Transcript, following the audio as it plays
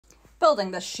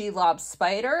building the Shelob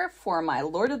spider for my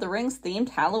Lord of the Rings themed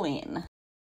Halloween.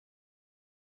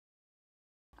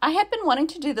 I had been wanting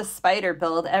to do the spider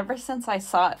build ever since I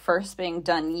saw it first being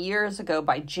done years ago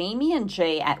by Jamie and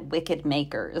Jay at Wicked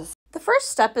Makers. The first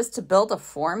step is to build a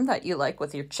form that you like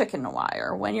with your chicken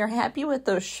wire. When you're happy with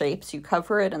those shapes, you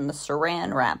cover it in the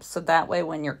Saran wrap, so that way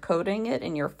when you're coating it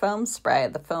in your foam spray,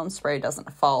 the foam spray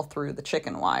doesn't fall through the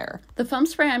chicken wire. The foam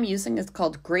spray I'm using is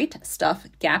called Great Stuff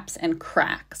Gaps and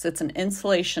Cracks. It's an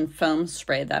insulation foam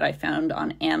spray that I found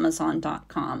on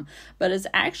Amazon.com, but is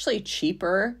actually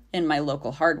cheaper in my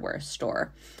local hardware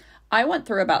store. I went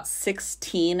through about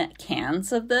 16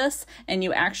 cans of this, and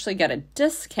you actually get a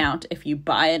discount if you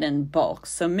buy it in bulk,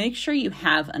 so make sure you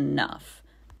have enough.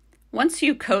 Once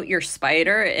you coat your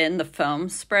spider in the foam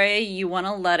spray, you want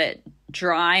to let it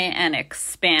dry and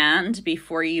expand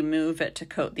before you move it to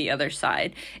coat the other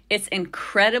side. It's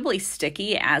incredibly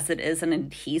sticky as it is an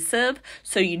adhesive,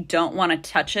 so you don't want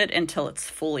to touch it until it's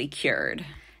fully cured.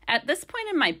 At this point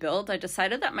in my build, I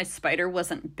decided that my spider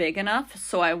wasn't big enough,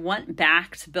 so I went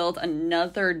back to build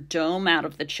another dome out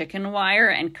of the chicken wire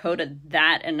and coated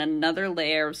that in another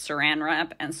layer of saran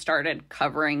wrap and started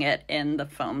covering it in the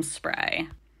foam spray.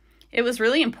 It was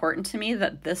really important to me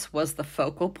that this was the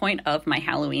focal point of my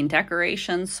Halloween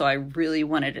decorations, so I really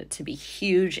wanted it to be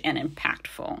huge and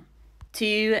impactful.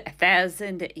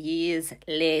 2,000 years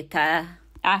later.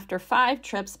 After 5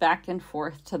 trips back and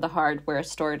forth to the hardware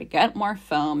store to get more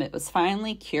foam, it was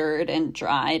finally cured and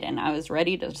dried, and I was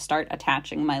ready to start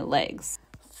attaching my legs.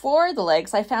 For the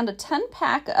legs, I found a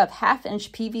 10-pack of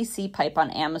 1/2-inch PVC pipe on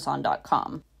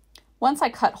Amazon.com. Once I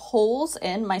cut holes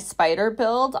in my spider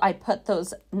build, I put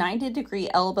those 90-degree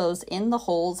elbows in the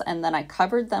holes, and then I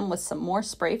covered them with some more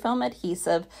spray foam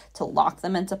adhesive to lock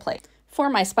them into place. For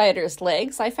my spider's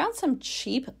legs, I found some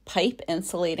cheap pipe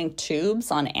insulating tubes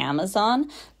on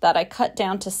Amazon that I cut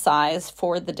down to size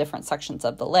for the different sections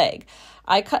of the leg.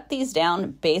 I cut these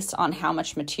down based on how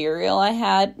much material I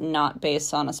had, not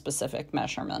based on a specific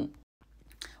measurement.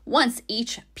 Once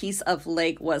each piece of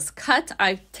leg was cut,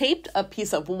 I taped a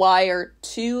piece of wire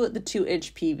to the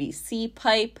 2-inch PVC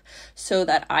pipe so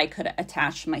that I could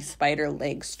attach my spider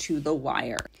legs to the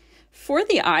wire. For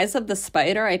the eyes of the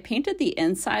spider, I painted the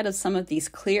inside of some of these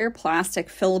clear plastic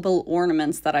fillable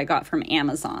ornaments that I got from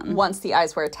Amazon. Once the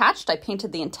eyes were attached, I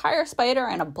painted the entire spider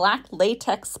in a black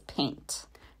latex paint.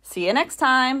 See you next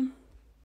time!